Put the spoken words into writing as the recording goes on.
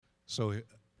So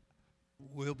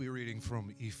we'll be reading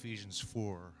from Ephesians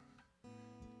 4.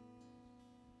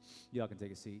 Y'all can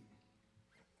take a seat.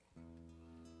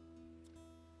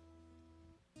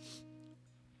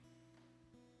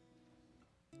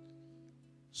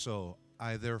 So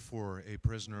I, therefore, a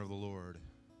prisoner of the Lord,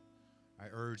 I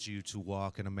urge you to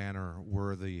walk in a manner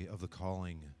worthy of the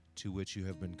calling to which you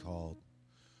have been called,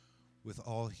 with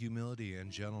all humility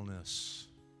and gentleness,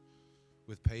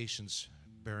 with patience,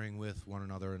 bearing with one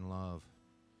another in love,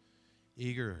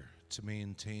 eager to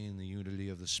maintain the unity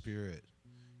of the Spirit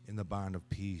in the bond of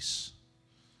peace.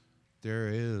 There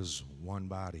is one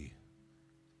body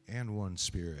and one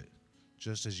Spirit,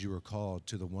 just as you were called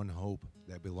to the one hope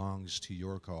that belongs to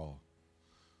your call.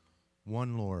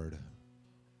 One Lord,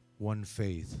 one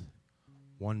faith,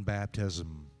 one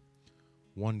baptism,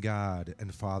 one God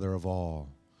and Father of all,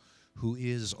 who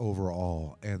is over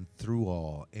all and through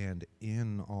all and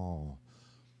in all.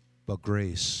 But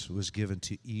grace was given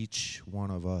to each one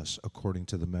of us according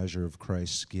to the measure of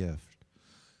Christ's gift.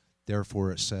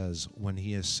 Therefore it says, when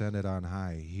he ascended on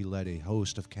high, he led a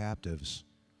host of captives,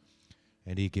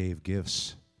 and he gave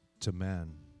gifts to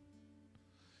men.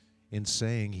 In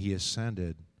saying he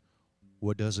ascended,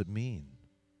 what does it mean?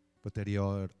 But that he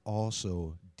had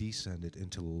also descended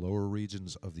into the lower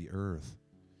regions of the earth.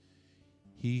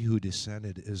 He who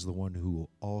descended is the one who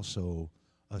also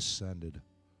ascended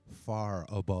far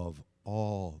above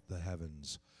all the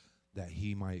heavens, that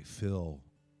he might fill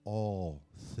all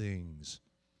things.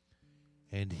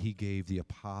 And he gave the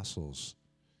apostles,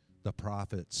 the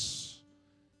prophets,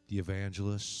 the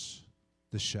evangelists,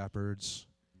 the shepherds,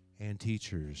 and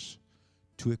teachers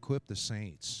to equip the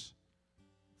saints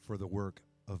for the work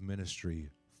of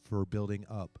ministry, for building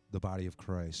up the body of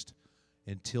Christ,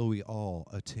 until we all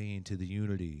attain to the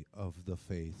unity of the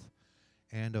faith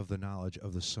and of the knowledge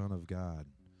of the Son of God,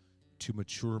 to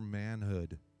mature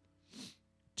manhood,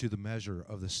 to the measure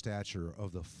of the stature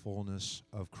of the fullness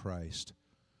of Christ,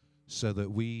 so that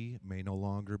we may no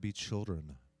longer be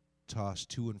children, tossed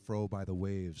to and fro by the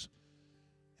waves,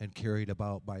 and carried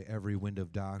about by every wind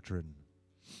of doctrine,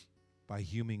 by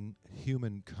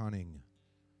human cunning,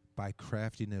 by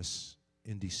craftiness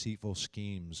in deceitful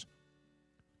schemes.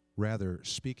 Rather,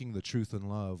 speaking the truth in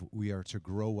love, we are to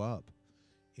grow up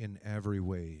in every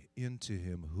way into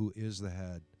him who is the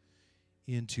head,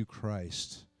 into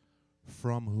Christ,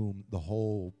 from whom the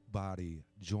whole body,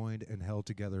 joined and held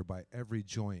together by every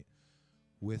joint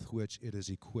with which it is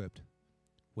equipped,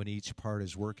 when each part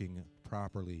is working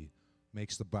properly,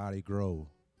 makes the body grow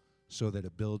so that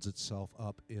it builds itself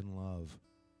up in love.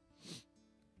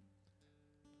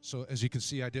 So as you can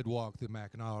see, I did walk the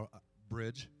Mackinac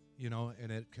Bridge,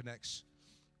 and it connects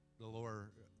the lower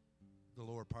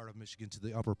part of Michigan to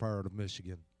the upper part of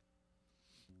Michigan.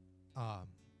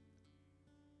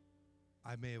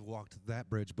 I may have walked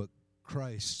that bridge, but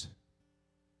Christ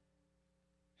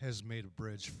has made a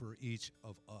bridge for each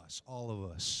of us, all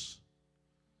of us.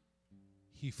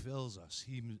 He fills us.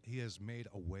 He has made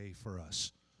a way for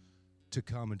us to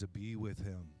come and to be with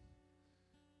him,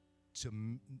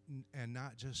 and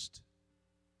not just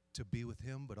to be with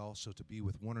him, but also to be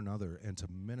with one another and to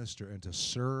minister and to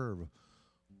serve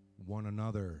one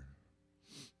another.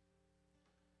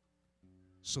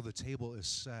 So the table is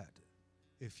set.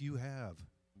 If you have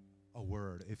a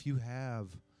word, if you have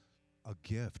a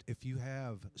gift, if you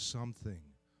have something,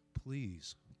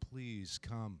 please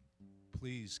come.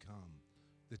 Please come.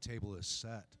 The table is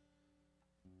set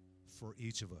for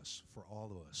each of us, for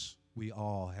all of us. We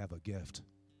all have a gift.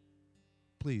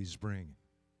 Please bring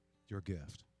your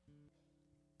gift.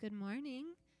 Good morning.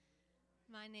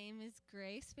 My name is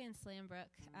Grace Van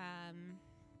Slambrook.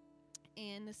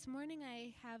 And this morning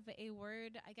I have a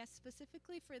word, I guess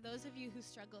specifically for those of you who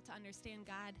struggle to understand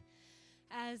God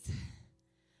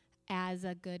as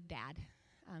a good dad,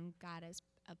 God as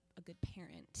a good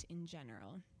parent in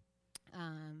general.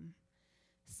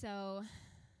 So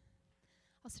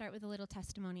I'll start with a little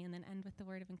testimony and then end with the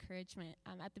word of encouragement.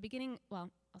 At the beginning, I'll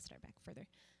start back further.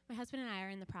 My husband and I are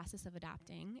in the process of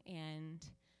adopting, and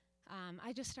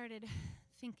I just started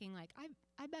thinking,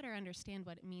 I better understand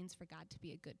what it means for God to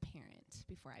be a good parent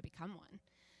before I become one.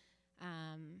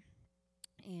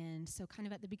 And so kind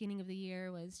of at the beginning of the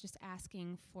year was just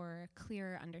asking for a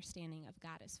clearer understanding of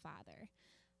God as Father.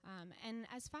 And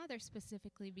as Father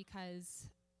specifically because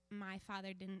my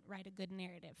father didn't write a good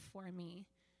narrative for me.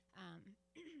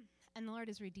 And the Lord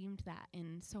has redeemed that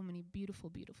in so many beautiful,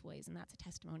 beautiful ways, and that's a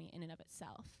testimony in and of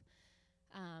itself.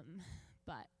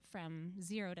 But from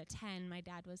 0 to 10, my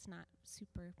dad was not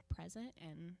super present,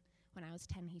 and when I was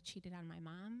 10, he cheated on my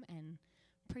mom, and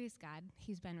praise God,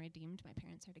 he's been redeemed. My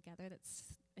parents are together.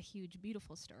 That's a huge,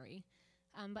 beautiful story.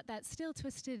 But that still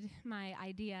twisted my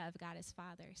idea of God as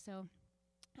Father. So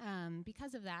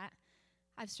because of that,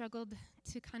 I've struggled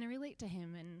to kind of relate to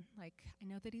him, and like, I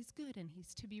know that he's good and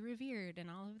he's to be revered and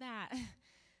all of that.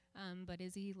 But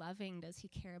is he loving? Does he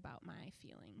care about my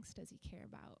feelings? Does he care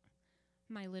about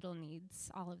my little needs?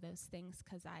 All of those things,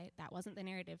 because that wasn't the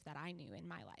narrative that I knew in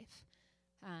my life.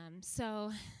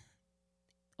 So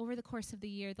over the course of the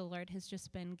year, the Lord has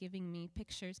just been giving me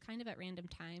pictures kind of at random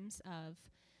times of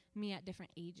me at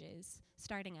different ages,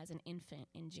 starting as an infant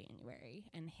in January,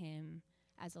 and him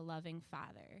as a loving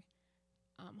father,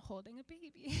 holding a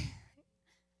baby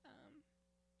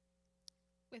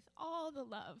with all the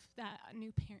love that a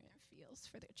new parent feels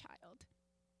for their child.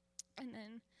 And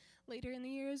then later in the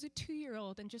year as a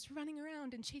 2-year-old and just running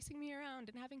around and chasing me around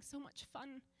and having so much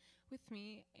fun with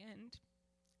me, and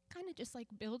kind of just like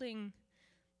building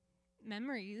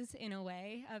memories in a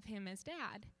way of him as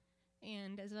dad.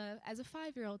 And as a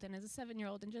 5-year-old and as a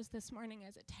 7-year-old, and just this morning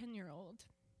as a 10-year-old,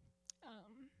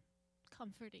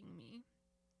 comforting me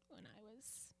when I was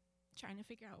trying to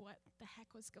figure out what the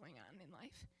heck was going on in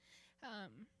life.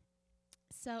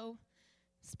 So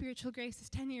spiritual grace is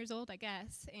 10 years old, I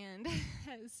guess, and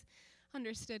has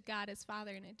understood God as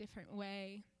Father in a different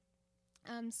way.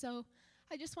 So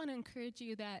I just want to encourage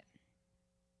you that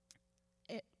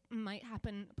it might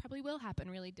happen, probably will happen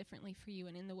really differently for you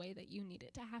and in the way that you need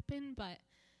it to happen, but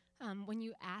when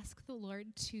you ask the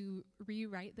Lord to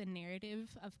rewrite the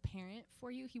narrative of parent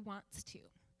for you, he wants to,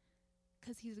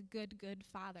 because he's a good, good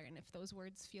father, and if those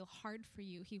words feel hard for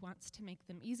you, he wants to make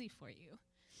them easy for you.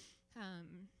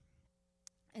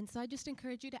 And so I just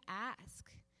encourage you to ask.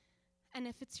 And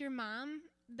if it's your mom,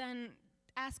 then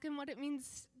ask him what it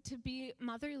means to be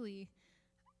motherly,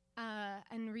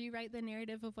 and rewrite the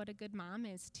narrative of what a good mom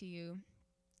is to you.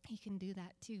 He can do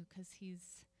that too, because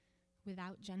he's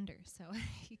without gender, so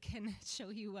he can show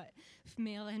you what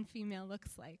male and female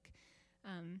looks like.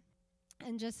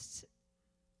 And just,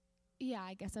 yeah,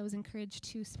 I guess I was encouraged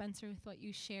to, Spencer, with what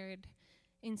you shared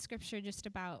in Scripture, just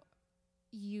about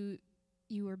you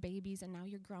were babies and now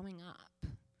you're growing up,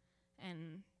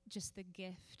 and just the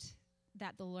gift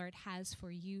that the Lord has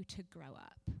for you to grow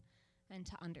up and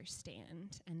to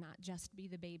understand, and not just be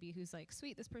the baby who's like,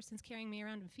 sweet, this person's carrying me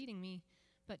around and feeding me,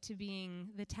 but to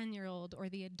being the 10-year-old or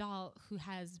the adult who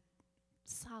has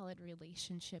solid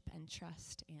relationship and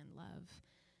trust and love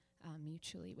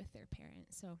mutually with their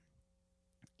parents. So,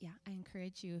 yeah, I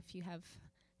encourage you, if you have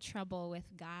trouble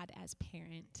with God as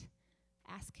parent,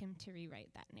 ask him to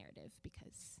rewrite that narrative,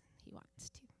 because he wants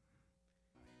to.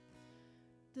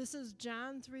 This is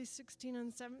John 3:16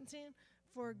 and 17.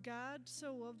 For God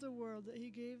so loved the world that he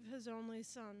gave his only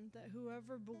Son, that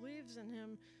whoever believes in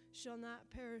him shall not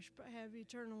perish but have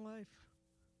eternal life.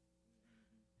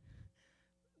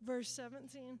 Verse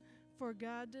 17, for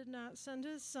God did not send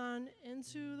his Son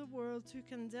into the world to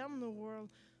condemn the world,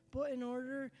 but in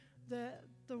order that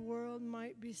the world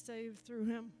might be saved through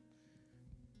him.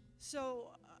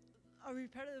 So a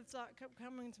repetitive thought kept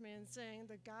coming to me and saying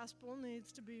the gospel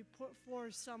needs to be put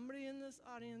forth. Somebody in this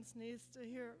audience needs to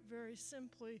hear it very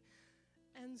simply.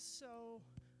 And so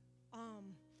I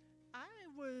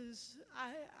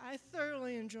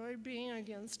thoroughly enjoyed being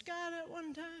against God at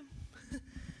one time.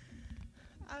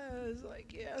 I was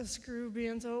like, yeah, screw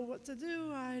being told what to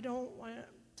do. I don't want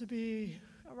to be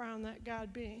around that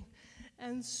God being.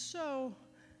 And so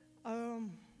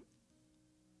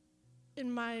in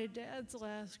my dad's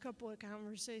last couple of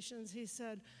conversations, he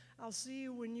said, I'll see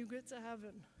you when you get to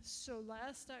heaven. So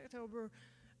last October,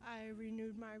 I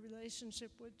renewed my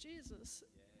relationship with Jesus.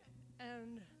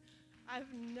 And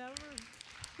I've never...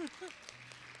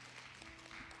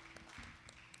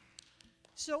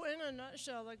 So in a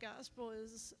nutshell, the gospel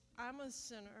is, I'm a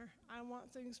sinner. I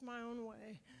want things my own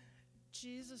way.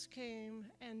 Jesus came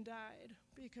and died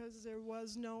because there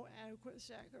was no adequate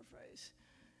sacrifice.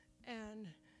 And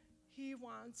he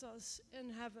wants us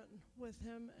in heaven with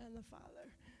him and the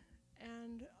Father.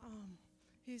 And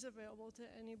he's available to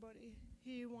anybody.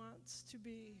 He wants to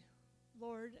be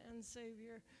Lord and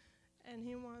Savior. And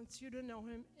he wants you to know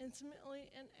him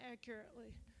intimately and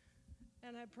accurately.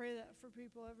 And I pray that for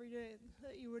people every day,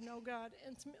 that you would know God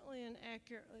intimately and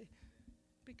accurately.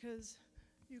 Because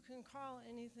you can call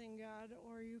anything God,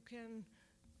 or you can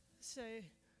say,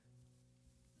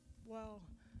 well,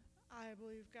 I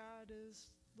believe God is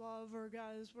love, or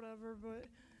God is whatever, but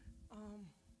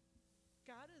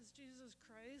God is Jesus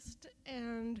Christ,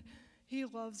 and he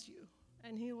loves you,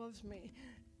 and he loves me,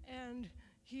 and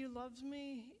he loves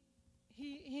me.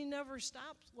 He never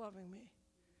stopped loving me.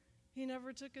 He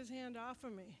never took his hand off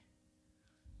of me.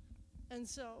 And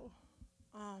so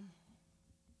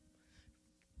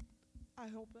I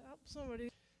hope it helps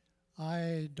somebody.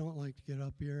 I don't like to get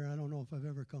up here. I don't know if I've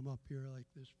ever come up here like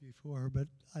this before, but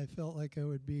I felt like I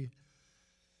would be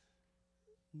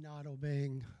not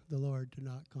obeying the Lord to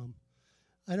not come.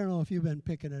 I don't know if you've been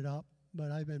picking it up, but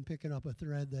I've been picking up a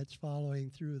thread that's following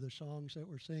through the songs that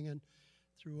we're singing,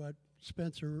 through what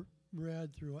Spencer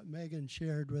read, through what Megan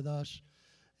shared with us,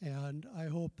 and I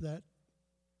hope that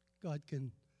God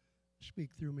can speak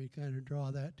through me, kind of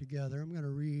draw that together. I'm going to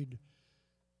read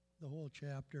the whole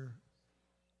chapter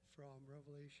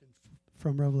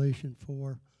from Revelation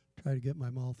 4. Try to get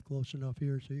my mouth close enough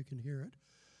here so you can hear it.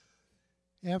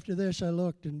 After this I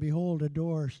looked, and behold, a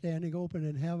door standing open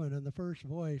in heaven, and the first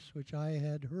voice which I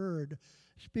had heard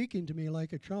speaking to me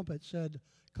like a trumpet said,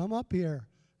 "Come up here,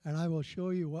 and I will show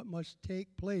you what must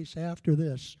take place after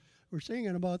this." We're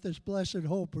singing about this blessed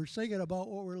hope. We're singing about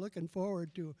what we're looking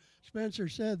forward to. Spencer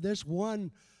said this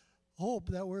one hope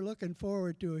that we're looking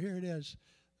forward to. Here it is.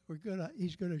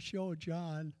 He's going to show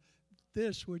John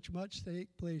this which must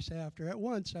take place after. At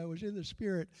once I was in the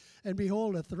Spirit, and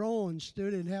behold, a throne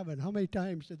stood in heaven. How many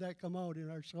times did that come out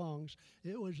in our songs?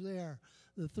 It was there.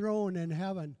 The throne in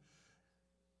heaven,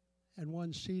 and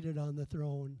one seated on the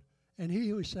throne. And he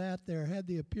who sat there had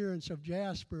the appearance of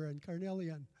jasper and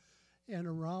carnelian. And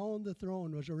around the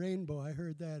throne was a rainbow. I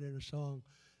heard that in a song.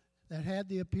 That had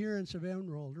the appearance of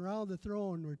emerald. Around the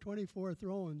throne were 24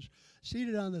 thrones.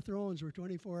 Seated on the thrones were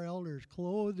 24 elders,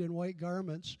 clothed in white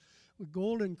garments, with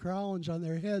golden crowns on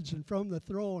their heads. And from the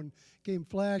throne came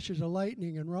flashes of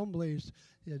lightning and rumblings.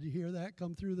 Did you hear that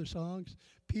come through the songs?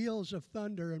 Peals of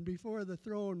thunder. And before the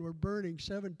throne were burning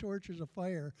 7 torches of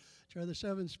fire, which are the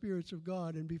 7 spirits of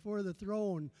God. And before the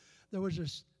throne there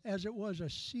was as it was a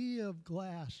sea of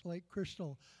glass like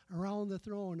crystal. Around the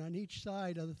throne, on each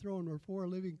side of the throne, were 4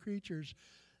 living creatures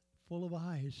full of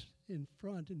eyes in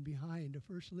front and behind. The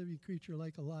first living creature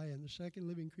like a lion, the second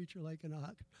living creature like an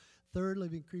ox, third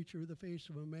living creature with the face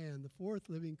of a man, the fourth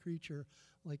living creature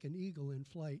like an eagle in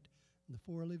flight. And the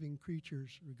 4 living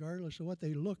creatures, regardless of what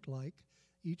they looked like,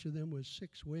 each of them was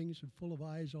 6 wings and full of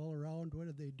eyes all around. What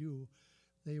did they do?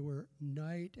 They were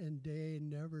night and day,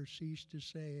 never ceased to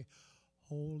say,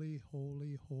 "Holy,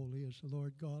 holy, holy is the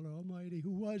Lord God Almighty,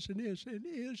 who was and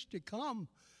is to come."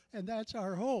 And that's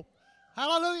our hope.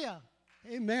 Hallelujah.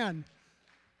 Amen.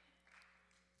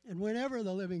 And whenever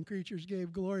the living creatures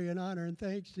gave glory and honor and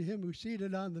thanks to him who is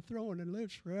seated on the throne and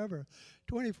lives forever,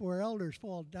 24 elders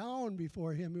fall down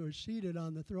before him who is seated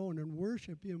on the throne and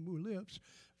worship him who lives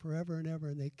forever and ever.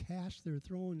 And they cast their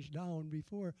crowns down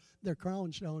before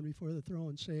the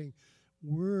throne, saying,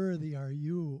 "Worthy are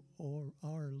you, O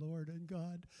our Lord and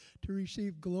God, to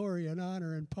receive glory and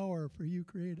honor and power, for you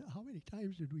created." How many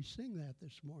times did we sing that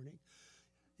this morning?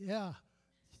 Yeah.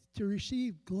 To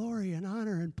receive glory and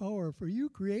honor and power, for you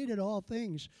created all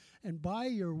things, and by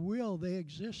your will they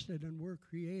existed and were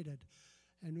created.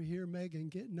 And we hear Megan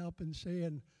getting up and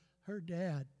saying, her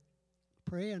dad,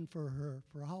 praying for her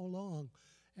for how long?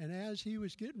 And as he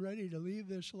was getting ready to leave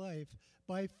this life,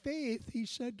 by faith he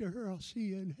said to her, "I'll see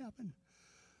you in heaven."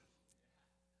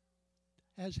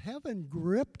 Has heaven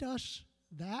gripped us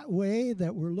that way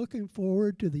that we're looking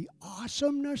forward to the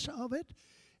awesomeness of it?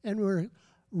 And we're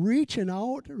reaching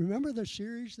out. Remember the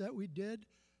series that we did,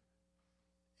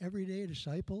 Everyday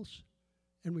Disciples?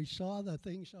 And we saw the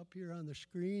things up here on the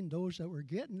screen, those that were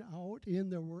getting out in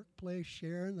their workplace,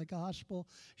 sharing the gospel,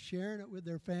 sharing it with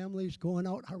their families, going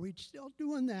out. Are we still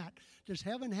doing that? Does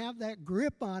heaven have that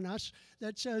grip on us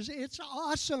that says, it's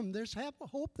awesome, there's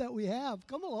hope that we have,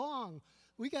 come along,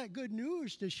 we got good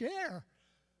news to share?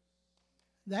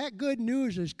 That good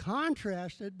news is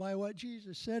contrasted by what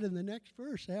Jesus said in the next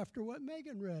verse after what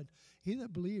Megan read. He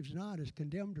that believes not is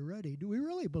condemned already. Do we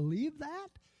really believe that?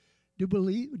 Do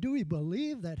we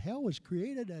believe that hell was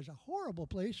created as a horrible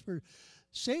place for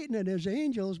Satan and his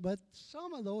angels, but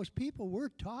some of those people we're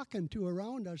talking to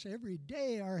around us every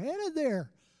day are headed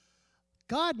there?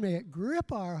 God, may it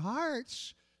grip our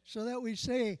hearts so that we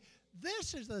say,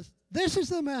 this is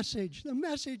the message. The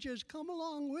message is, come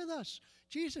along with us.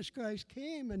 Jesus Christ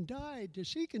came and died to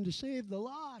seek and to save the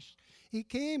lost. He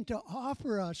came to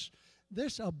offer us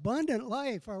this abundant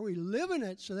life. Are we living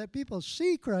it so that people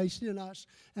see Christ in us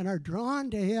and are drawn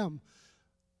to him?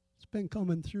 It's been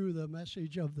coming through the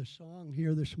message of the song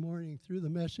here this morning, through the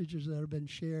messages that have been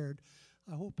shared.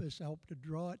 I hope this helped to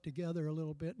draw it together a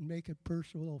little bit and make it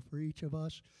personal for each of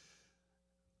us.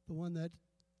 The one that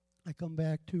I come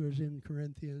back to is in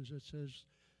Corinthians. It says,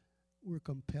 we're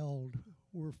compelled,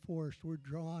 we're forced, we're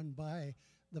drawn by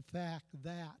the fact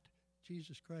that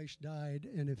Jesus Christ died,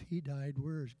 and if he died,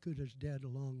 we're as good as dead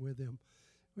along with him.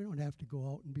 We don't have to go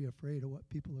out and be afraid of what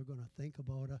people are going to think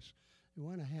about us. We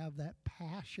want to have that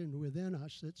passion within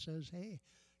us that says, hey,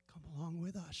 come along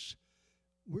with us.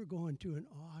 We're going to an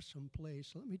awesome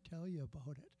place. Let me tell you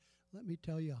about it. Let me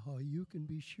tell you how you can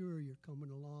be sure you're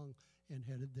coming along and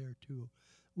headed there too.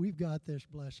 We've got this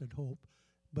blessed hope,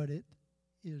 but it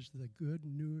is the good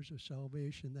news of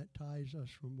salvation that ties us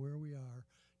from where we are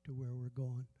to where we're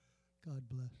going. God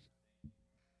bless.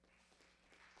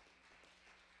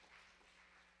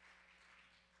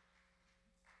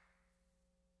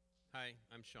 Hi,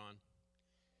 I'm Sean.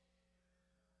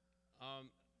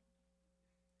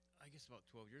 I guess about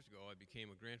 12 years ago, I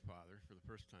became a grandfather for the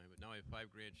first time, but now I have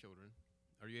 5 grandchildren.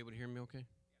 Are you able to hear me okay?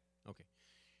 Yeah. Okay.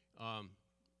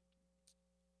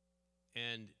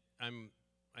 And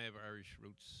I have Irish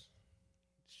roots.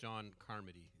 Sean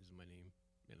Carmody is my name,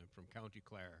 and I'm from County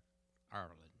Clare,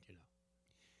 Ireland, you know.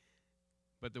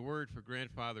 But the word for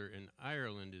grandfather in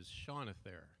Ireland is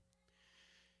Seanathair.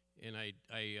 And I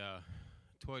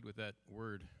toyed with that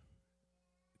word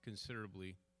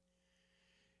considerably.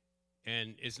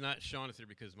 And it's not Seanathair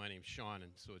because my name's Sean,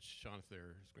 and so it's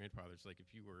Seanathair, his grandfather. It's like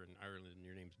if you were in Ireland and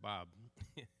your name's Bob,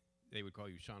 they would call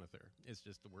you Seanathair. It's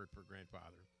just the word for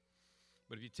grandfather.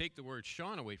 But if you take the word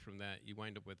Sean away from that, you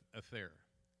wind up with Athair.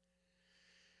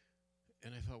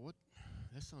 And I thought, what?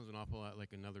 That sounds an awful lot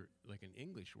like an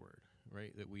English word,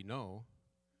 right, that we know,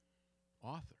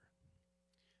 author.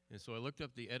 And so I looked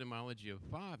up the etymology of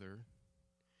father,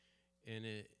 and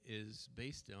it is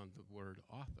based on the word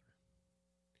author.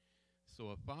 So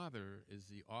a father is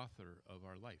the author of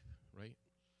our life, right?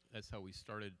 That's how we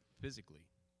started physically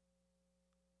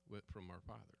from our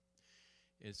father.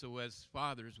 And so as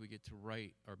fathers, we get to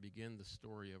write or begin the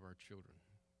story of our children.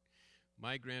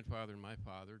 My grandfather and my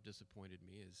father disappointed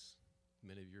me, as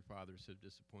many of your fathers have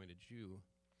disappointed you.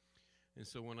 And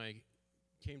so when I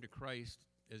came to Christ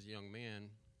as a young man,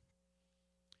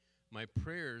 my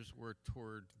prayers were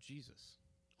toward Jesus,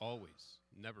 always,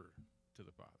 never to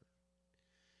the Father.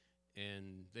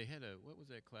 And they had what was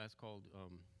that class called?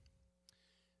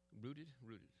 Rooted?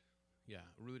 Yeah,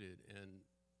 Rooted. And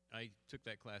I took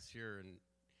that class here, and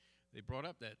they brought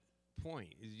up that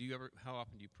point. How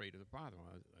often do you pray to the Father?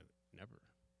 Well, I never.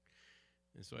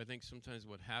 And so I think sometimes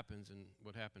what happens, and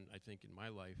what happened, I think, in my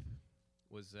life,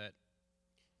 was that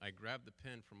I grabbed the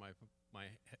pen from my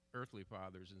earthly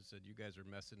fathers and said, you guys are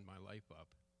messing my life up,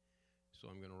 so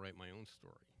I'm going to write my own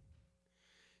story.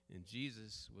 And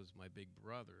Jesus was my big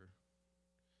brother,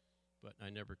 but I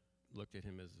never looked at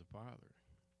him as a father.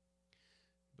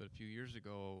 But a few years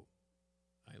ago,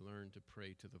 I learned to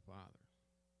pray to the Father,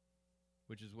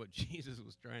 which is what Jesus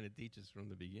was trying to teach us from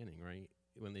the beginning, right?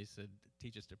 When they said,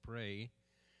 teach us to pray,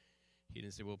 he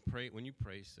didn't say, well, pray. When you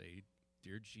pray, say,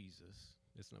 dear Jesus.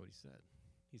 That's not what he said.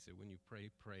 He said, when you pray,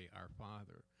 pray our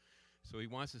Father. So he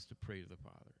wants us to pray to the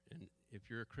Father. And if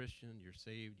you're a Christian, you're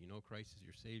saved, you know Christ is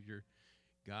your Savior,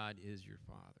 God is your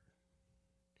Father.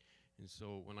 And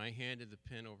so when I handed the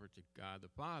pen over to God the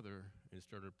Father and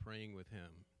started praying with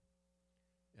him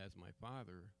as my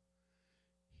Father,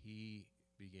 he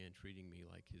began treating me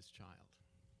like his child.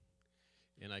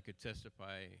 And I could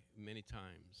testify many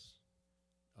times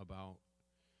about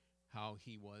how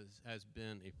he has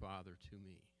been a father to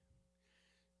me.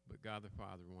 But God the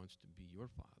Father wants to be your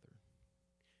Father,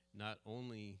 not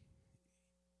only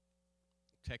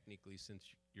technically since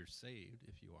you're saved,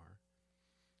 if you are,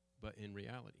 but in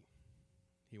reality.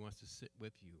 He wants to sit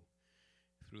with you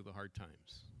through the hard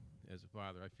times as a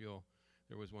father. I feel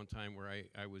there was one time where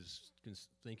I was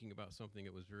thinking about something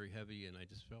that was very heavy, and I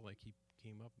just felt like he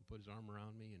came up and put his arm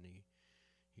around me, and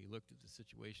he looked at the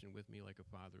situation with me like a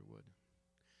father would.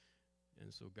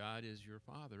 And so God is your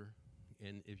Father,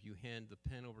 and if you hand the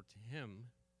pen over to him,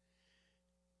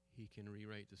 he can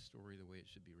rewrite the story the way it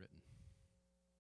should be written.